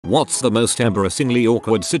What's the most embarrassingly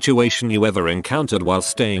awkward situation you ever encountered while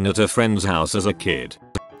staying at a friend's house as a kid?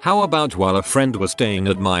 How about while a friend was staying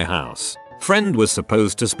at my house? Friend was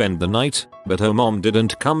supposed to spend the night, but her mom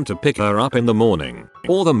didn't come to pick her up in the morning,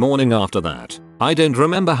 or the morning after that. I don't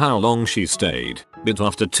remember how long she stayed, but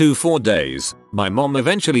after 4 days, my mom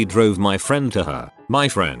eventually drove my friend to my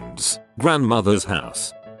friend's grandmother's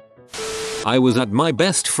house. I was at my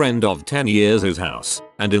best friend of 10 years' house,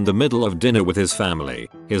 and in the middle of dinner with his family,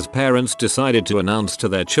 his parents decided to announce to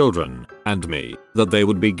their children, and me, that they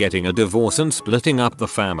would be getting a divorce and splitting up the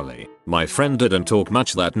family. My friend didn't talk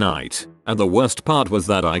much that night, and the worst part was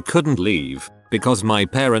that I couldn't leave, because my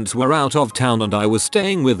parents were out of town and I was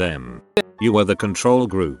staying with them. You were the control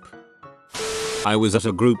group. I was at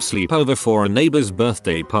a group sleepover for a neighbor's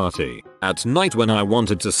birthday party. At night when I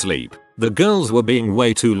wanted to sleep, the girls were being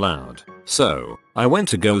way too loud. So, I went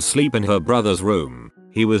to go sleep in her brother's room.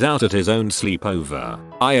 He was out at his own sleepover.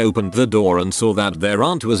 I opened the door and saw that their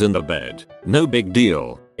aunt was in the bed. No big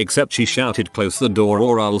deal, except she shouted, "Close the door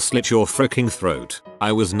or I'll slit your freaking throat."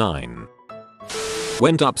 I was 9.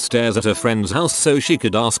 Went upstairs at a friend's house so she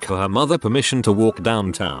could ask her mother permission to walk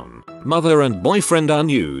downtown. Mother and boyfriend are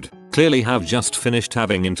nude, clearly have just finished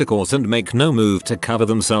having intercourse and make no move to cover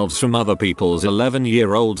themselves from other people's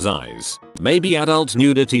 11-year-old's eyes. Maybe adult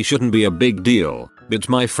nudity shouldn't be a big deal, but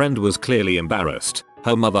my friend was clearly embarrassed.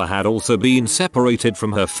 Her mother had also been separated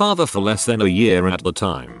from her father for less than a year at the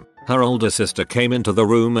time. Her older sister came into the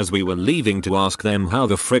room as we were leaving to ask them how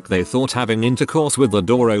the frick they thought having intercourse with the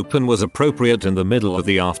door open was appropriate in the middle of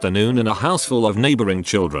the afternoon in a house full of neighboring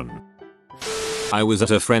children. I was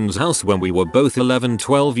at a friend's house when we were both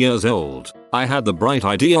 11-12 years old. I had the bright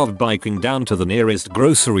idea of biking down to the nearest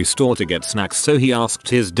grocery store to get snacks, so he asked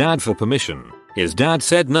his dad for permission. His dad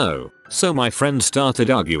said no, so my friend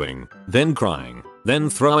started arguing, then crying, then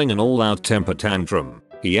throwing an all-out temper tantrum.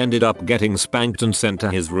 He ended up getting spanked and sent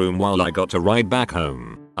to his room while I got a ride back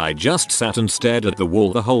home. I just sat and stared at the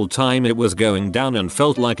wall the whole time it was going down and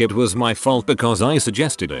felt like it was my fault because I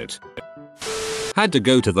suggested it. Had to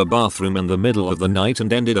go to the bathroom in the middle of the night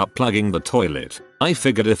and ended up plugging the toilet. I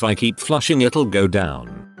figured if I keep flushing it'll go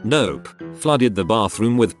down. Nope. Flooded the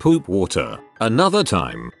bathroom with poop water. Another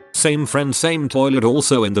time. Same friend, same toilet,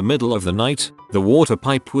 also in the middle of the night. The water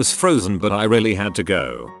pipe was frozen but I really had to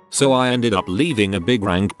go. So I ended up leaving a big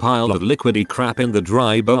rank pile of liquidy crap in the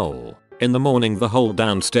dry bowl. In the morning the whole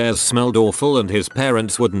downstairs smelled awful and his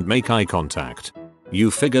parents wouldn't make eye contact.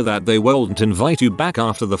 You figure that they won't invite you back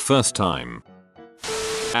after the first time.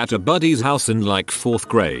 At a buddy's house in like 4th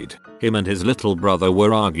grade, him and his little brother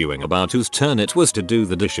were arguing about whose turn it was to do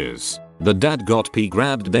the dishes. The dad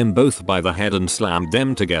grabbed them both by the head and slammed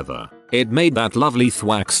them together. It made that lovely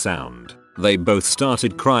thwack sound. They both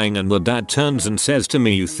started crying and the dad turns and says to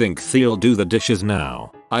me, "You think Thea'll do the dishes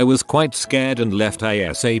now?" I was quite scared and left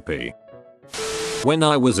ASAP. When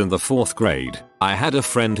I was in the 4th grade, I had a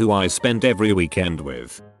friend who I spent every weekend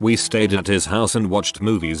with. We stayed at his house and watched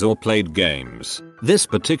movies or played games. This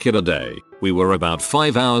particular day, we were about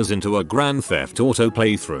 5 hours into a Grand Theft Auto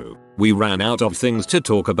playthrough. We ran out of things to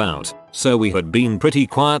talk about, so we had been pretty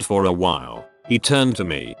quiet for a while. He turned to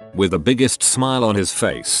me, with the biggest smile on his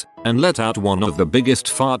face, and let out one of the biggest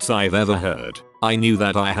farts I've ever heard. I knew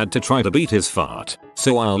that I had to try to beat his fart,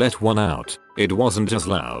 so I let one out. It wasn't as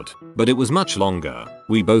loud, but it was much longer.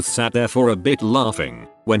 We both sat there for a bit laughing.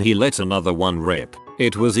 When he let another one rip,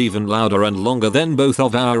 it was even louder and longer than both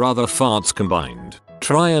of our other farts combined.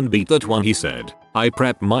 "Try and beat that one," he said. I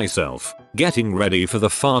prepped myself, getting ready for the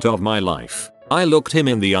fart of my life. I looked him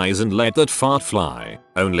in the eyes and let that fart fly.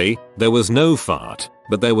 Only, there was no fart,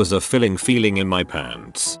 but there was a filling feeling in my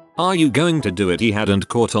pants. "Are you going to do it?" He hadn't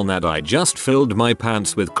caught on that I just filled my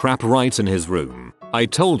pants with crap right in his room. I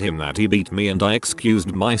told him that he beat me and I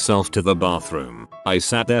excused myself to the bathroom. I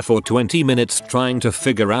sat there for 20 minutes trying to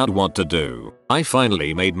figure out what to do. I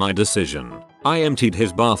finally made my decision. I emptied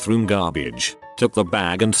his bathroom garbage, took the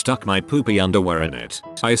bag and stuck my poopy underwear in it.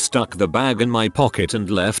 I stuck the bag in my pocket and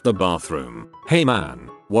left the bathroom. "Hey man,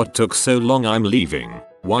 what took so long? I'm leaving."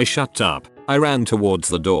 "Why, shut up." I ran towards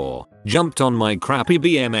the door, jumped on my crappy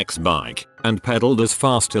BMX bike, and pedaled as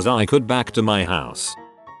fast as I could back to my house.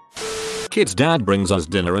 Kid's dad brings us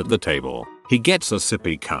dinner at the table. He gets a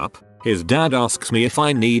sippy cup. His dad asks me if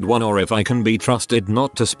I need one or if I can be trusted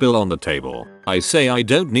not to spill on the table. I say I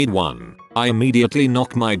don't need one. I immediately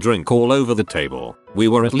knock my drink all over the table. We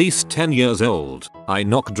were at least 10 years old. I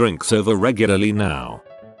knock drinks over regularly now.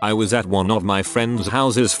 I was at one of my friend's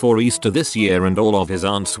houses for Easter this year and all of his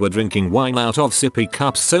aunts were drinking wine out of sippy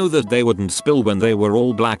cups so that they wouldn't spill when they were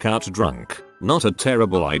all blackout drunk. Not a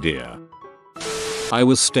terrible idea. I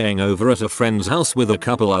was staying over at a friend's house with a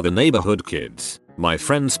couple other neighborhood kids. My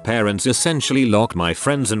friend's parents essentially locked my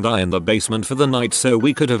friends and I in the basement for the night so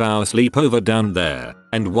we could have our sleepover down there.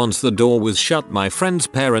 And once the door was shut, my friend's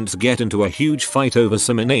parents get into a huge fight over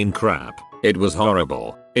some inane crap. It was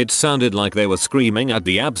horrible. It sounded like they were screaming at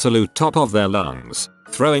the absolute top of their lungs,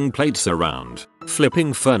 throwing plates around,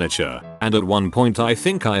 flipping furniture, and at one point I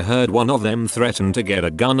think I heard one of them threaten to get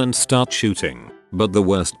a gun and start shooting. But the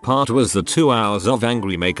worst part was the 2 hours of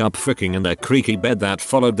angry makeup fricking in their creaky bed that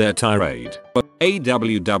followed their tirade.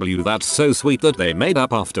 AWW, that's so sweet that they made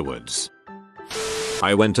up afterwards.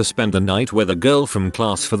 I went to spend the night with a girl from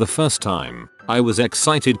class for the first time. I was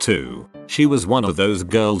excited too. She was one of those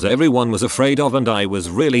girls everyone was afraid of and I was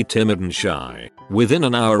really timid and shy. Within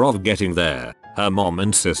an hour of getting there, her mom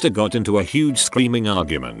and sister got into a huge screaming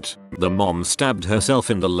argument. The mom stabbed herself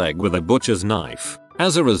in the leg with a butcher's knife.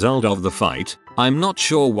 As a result of the fight, I'm not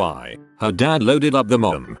sure why, her dad loaded up the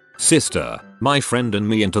mom, sister, my friend and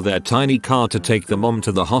me into their tiny car to take the mom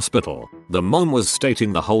to the hospital. The mom was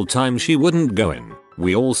stating the whole time she wouldn't go in.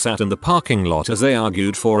 We all sat in the parking lot as they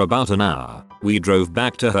argued for about an hour. We drove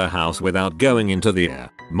back to her house without going into the air.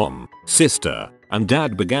 Mom, sister, and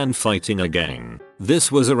dad began fighting again.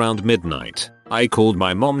 This was around midnight. I called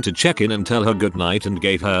my mom to check in and tell her goodnight and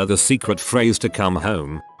gave her the secret phrase to come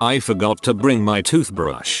home. I forgot to bring my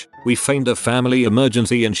toothbrush. We feigned a family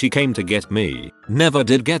emergency and she came to get me. Never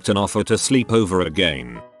did get an offer to sleep over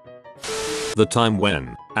again. The time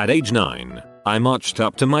when, at age 9, I marched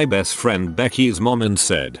up to my best friend Becky's mom and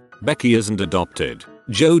said, "Becky isn't adopted."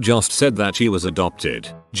 Joe just said that she was adopted.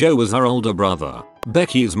 Joe was her older brother.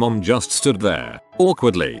 Becky's mom just stood there,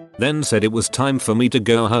 awkwardly, then said it was time for me to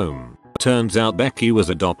go home. Turns out Becky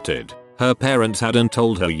was adopted. Her parents hadn't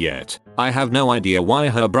told her yet. I have no idea why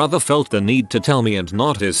her brother felt the need to tell me and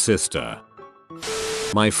not his sister.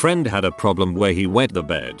 My friend had a problem where he wet the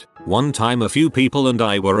bed. One time a few people and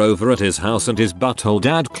I were over at his house and his butthole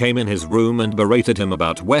dad came in his room and berated him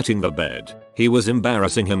about wetting the bed. He was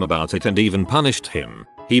embarrassing him about it and even punished him.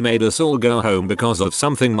 He made us all go home because of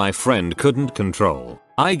something my friend couldn't control.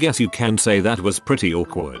 I guess you can say that was pretty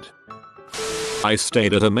awkward. I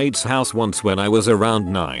stayed at a mate's house once when I was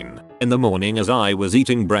around 9. In the morning as I was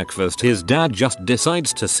eating breakfast, his dad just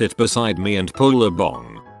decides to sit beside me and pull a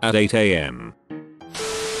bong at 8 AM.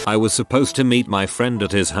 I was supposed to meet my friend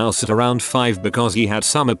at his house at around 5 because he had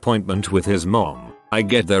some appointment with his mom. I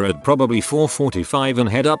get there at probably 4:45 and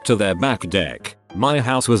head up to their back deck. My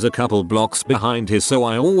house was a couple blocks behind his, so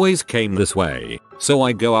I always came this way. So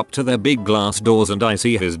I go up to their big glass doors and I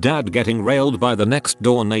see his dad getting railed by the next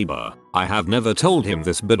door neighbor. I have never told him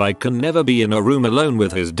this, but I can never be in a room alone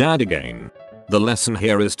with his dad again. The lesson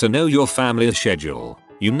here is to know your family's schedule.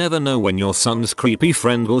 You never know when your son's creepy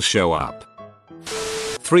friend will show up.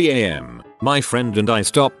 3 AM. My friend and I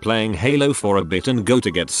stop playing Halo for a bit and go to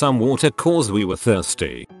get some water cause we were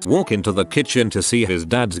thirsty. Walk into the kitchen to see his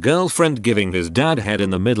dad's girlfriend giving his dad head in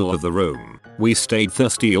the middle of the room. We stayed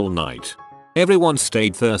thirsty all night. Everyone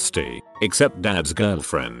stayed thirsty, except dad's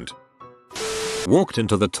girlfriend. Walked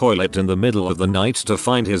into the toilet in the middle of the night to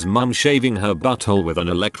find his mum shaving her butthole with an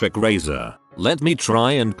electric razor. Let me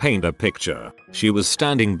try and paint a picture. She was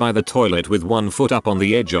standing by the toilet with one foot up on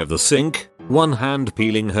the edge of the sink, one hand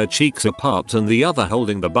peeling her cheeks apart and the other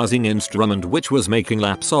holding the buzzing instrument which was making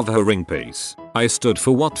laps of her ring piece. I stood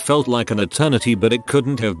for what felt like an eternity, but it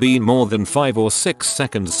couldn't have been more than 5 or 6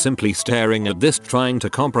 seconds simply staring at this, trying to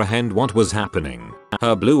comprehend what was happening.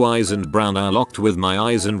 Her blue eyes and brown eye locked with my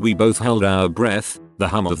eyes and we both held our breath, the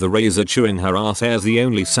hum of the razor chewing her ass hairs the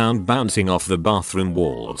only sound bouncing off the bathroom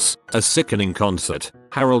walls. A sickening concert,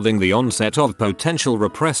 heralding the onset of potential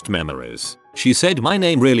repressed memories. She said my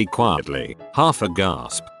name really quietly, half a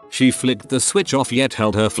gasp. She flicked the switch off yet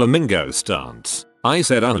held her flamingo stance. I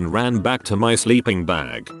said and ran back to my sleeping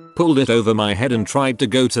bag, pulled it over my head and tried to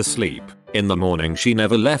go to sleep. In the morning she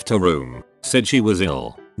never left her room, said she was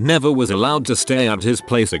ill, never was allowed to stay at his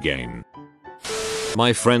place again.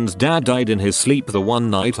 My friend's dad died in his sleep the one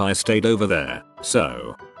night I stayed over there,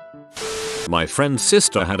 so. My friend's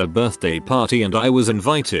sister had a birthday party and I was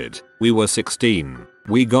invited. We were 16.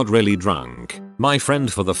 We got really drunk, my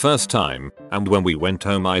friend for the first time, and when we went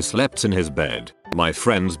home I slept in his bed. My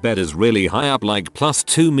friend's bed is really high up, like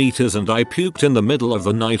 +2 meters, and I puked in the middle of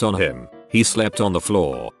the night on him. He slept on the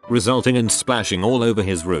floor, resulting in splashing all over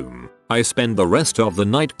his room. I spent the rest of the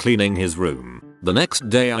night cleaning his room. The next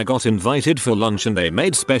day I got invited for lunch and they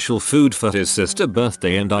made special food for his sister's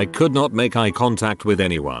birthday and I could not make eye contact with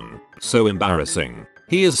anyone. So embarrassing.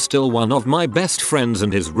 He is still one of my best friends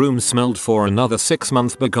and his room smelled for another 6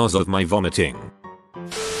 months because of my vomiting.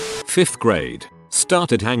 5th grade.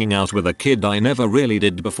 Started hanging out with a kid I never really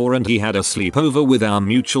did before, and he had a sleepover with our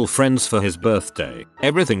mutual friends for his birthday.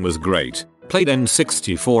 Everything was great. Played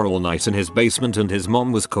N64 all night in his basement, and his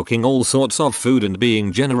mom was cooking all sorts of food and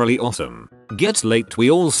being generally awesome. Gets late,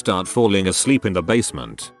 we all start falling asleep in the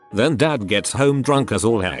basement. Then dad gets home drunk as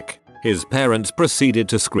all heck. His parents proceeded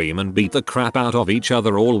to scream and beat the crap out of each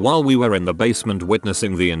other, all while we were in the basement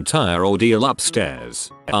witnessing the entire ordeal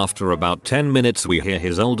upstairs. After about 10 minutes we hear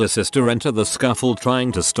his older sister enter the scuffle,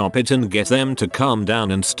 trying to stop it and get them to calm down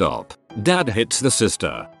and stop. Dad hits the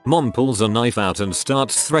sister. Mom pulls a knife out and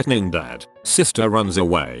starts threatening dad. Sister runs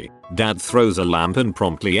away. Dad throws a lamp and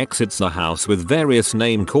promptly exits the house with various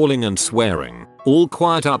name calling and swearing. All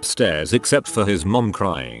quiet upstairs except for his mom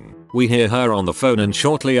crying. We hear her on the phone, and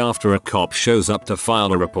shortly after a cop shows up to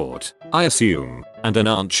file a report, I assume, and an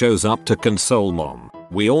aunt shows up to console mom.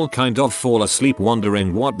 We all kind of fall asleep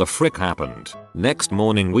wondering what the frick happened. Next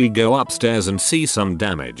morning we go upstairs and see some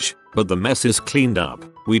damage, but the mess is cleaned up.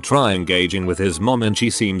 We try engaging with his mom and she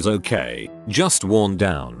seems okay, just worn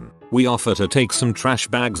down. We offer to take some trash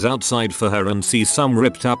bags outside for her and see some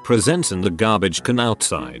ripped up presents in the garbage can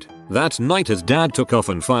outside. That night his dad took off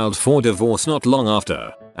and filed for divorce not long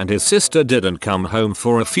after, and his sister didn't come home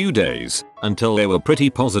for a few days, until they were pretty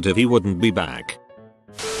positive he wouldn't be back.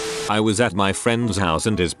 I was at my friend's house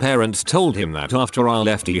and his parents told him that after I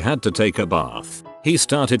left he had to take a bath. He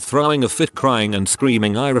started throwing a fit, crying and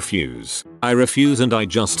screaming, I refuse, and I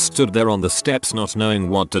just stood there on the steps not knowing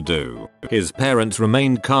what to do. His parents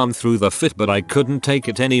remained calm through the fit, but I couldn't take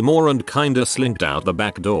it anymore and kinda slinked out the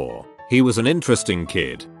back door. He was an interesting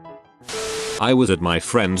kid. I was at my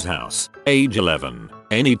friend's house, age 11.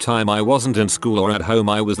 Anytime I wasn't in school or at home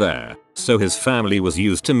I was there, so his family was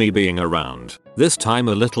used to me being around. This time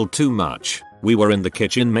a little too much. We were in the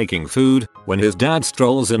kitchen making food when his dad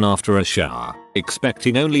strolls in after a shower,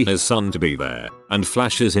 expecting only his son to be there, and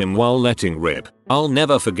flashes him while letting rip. I'll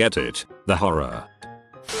never forget it, the horror.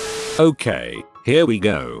 Okay, here we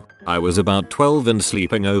go. I was about 12 and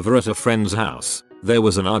sleeping over at a friend's house. There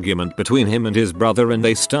was an argument between him and his brother and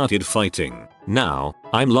they started fighting. Now,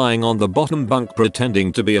 I'm lying on the bottom bunk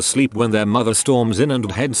pretending to be asleep when their mother storms in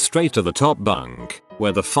and heads straight to the top bunk,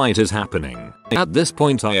 where the fight is happening. At this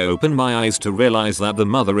point I open my eyes to realize that the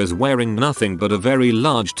mother is wearing nothing but a very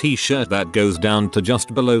large t-shirt that goes down to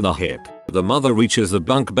just below the hip. The mother reaches the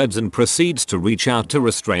bunk beds and proceeds to reach out to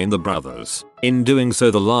restrain the brothers. In doing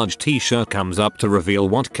so, the large t-shirt comes up to reveal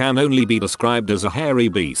what can only be described as a hairy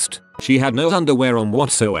beast. She had no underwear on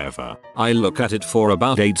whatsoever. I look at it for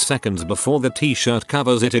about 8 seconds before the t-shirt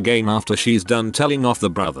covers it again after she's done telling off the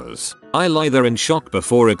brothers. I lie there in shock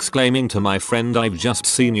before exclaiming to my friend, I've just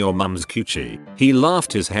seen your mum's coochie. He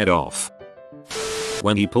laughed his head off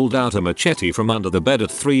when he pulled out a machete from under the bed at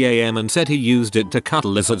 3 AM and said he used it to cut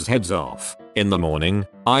lizards' heads off. In the morning,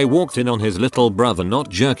 I walked in on his little brother not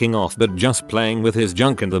jerking off but just playing with his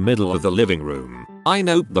junk in the middle of the living room. I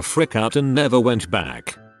noped the frick out and never went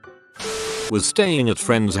back. Was staying at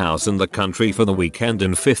friend's house in the country for the weekend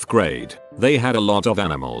in 5th grade. They had a lot of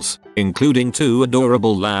animals, including 2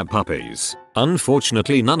 adorable lab puppies.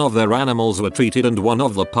 Unfortunately none of their animals were treated and one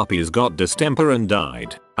of the puppies got distemper and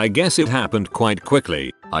died. I guess it happened quite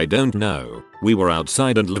quickly, I don't know. We were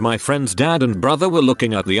outside and my friend's dad and brother were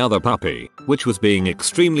looking at the other puppy, which was being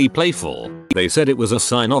extremely playful. They said it was a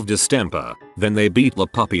sign of distemper. Then they beat the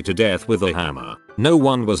puppy to death with a hammer. No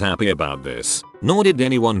one was happy about this, nor did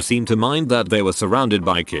anyone seem to mind that they were surrounded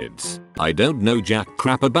by kids. I don't know jack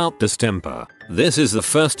crap about distemper. This is the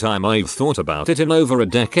first time I've thought about it in over a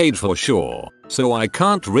decade for sure, so I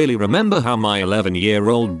can't really remember how my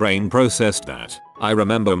 11-year-old brain processed that. I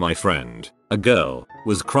remember my friend, a girl,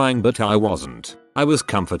 was crying but I wasn't. I was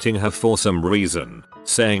comforting her for some reason,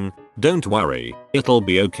 saying, "Don't worry, it'll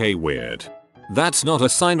be okay." Weird. That's not a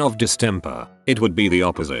sign of distemper. It would be the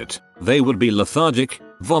opposite. They would be lethargic,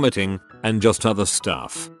 vomiting, and just other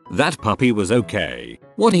stuff. That puppy was okay.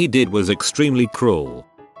 What he did was extremely cruel.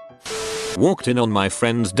 Walked in on my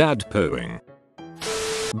friend's dad pooing.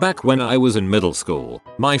 Back when I was in middle school,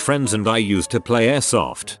 my friends and I used to play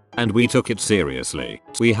airsoft, and we took it seriously.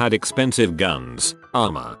 We had expensive guns,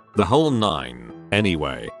 armor, the whole nine.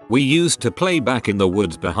 Anyway, we used to play back in the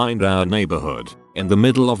woods behind our neighborhood, in the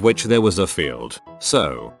middle of which there was a field.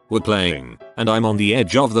 So, we're playing, and I'm on the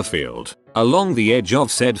edge of the field. Along the edge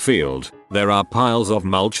of said field, there are piles of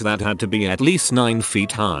mulch that had to be at least 9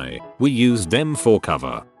 feet high. We used them for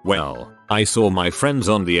cover. Well, I saw my friends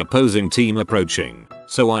on the opposing team approaching,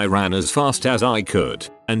 so I ran as fast as I could,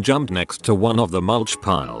 and jumped next to one of the mulch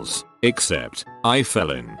piles. Except, I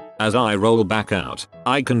fell in. As I roll back out,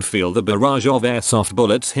 I can feel the barrage of airsoft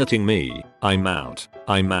bullets hitting me. I'm out.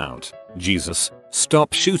 Jesus.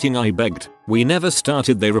 Stop shooting, I begged. We never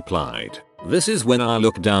started, they replied. This is when I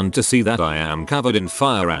look down to see that I am covered in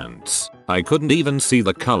fire ants. I couldn't even see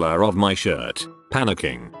the color of my shirt.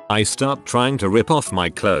 Panicking, I start trying to rip off my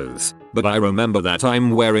clothes, but I remember that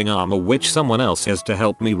I'm wearing armor which someone else has to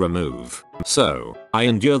help me remove. So, I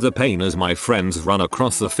endure the pain as my friends run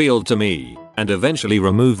across the field to me, and eventually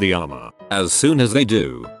remove the armor. As soon as they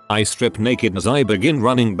do, I strip naked as I begin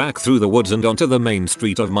running back through the woods and onto the main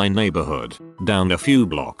street of my neighborhood, down a few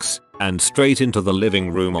blocks, and straight into the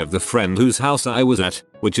living room of the friend whose house I was at,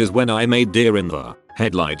 which is when I made deer in the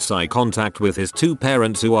headlights eye contact with his two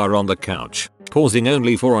parents who are on the couch. Pausing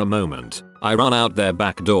only for a moment, I run out their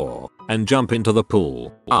back door and jump into the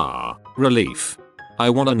pool. Ah, relief. I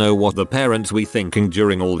wanna know what the parents were thinking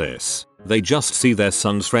during all this. They just see their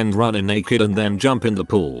son's friend running naked and then jump in the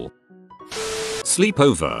pool.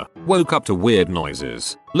 Sleepover. Woke up to weird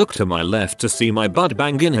noises. Looked to my left to see my bud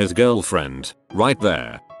banging his girlfriend. Right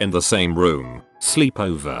there, in the same room.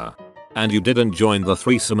 Sleepover. And you didn't join the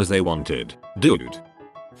threesome as they wanted, dude.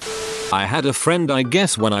 I had a friend I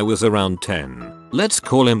guess when I was around 10. Let's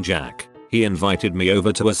call him Jack. He invited me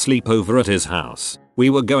over to a sleepover at his house. We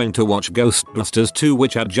were going to watch Ghostbusters 2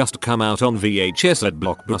 which had just come out on VHS at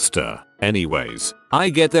Blockbuster. Anyways, I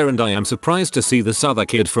get there and I am surprised to see this other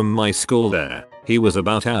kid from my school there. He was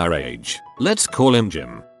about our age. Let's call him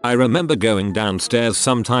Jim. I remember going downstairs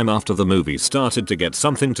sometime after the movie started to get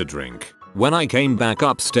something to drink. When I came back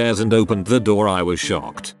upstairs and opened the door I was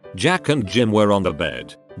shocked. Jack and Jim were on the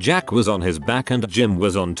bed. Jack was on his back and Jim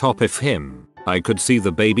was on top of him. I could see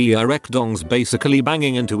the baby erect dongs basically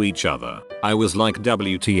banging into each other. I was like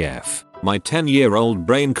WTF. My 10-year-old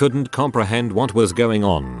brain couldn't comprehend what was going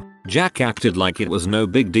on. Jack acted like it was no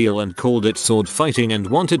big deal and called it sword fighting and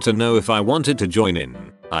wanted to know if I wanted to join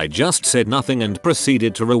in. I just said nothing and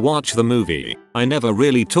proceeded to rewatch the movie. I never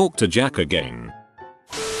really talked to Jack again.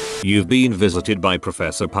 You've been visited by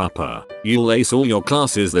Professor Papa. You'll ace all your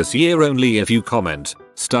classes this year only if you comment.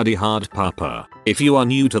 Study hard, Papa. If you are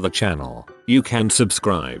new to the channel, you can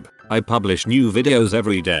subscribe. I publish new videos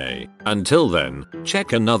every day. Until then,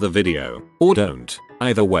 check another video. Or don't.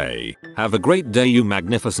 Either way, have a great day you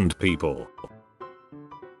magnificent people.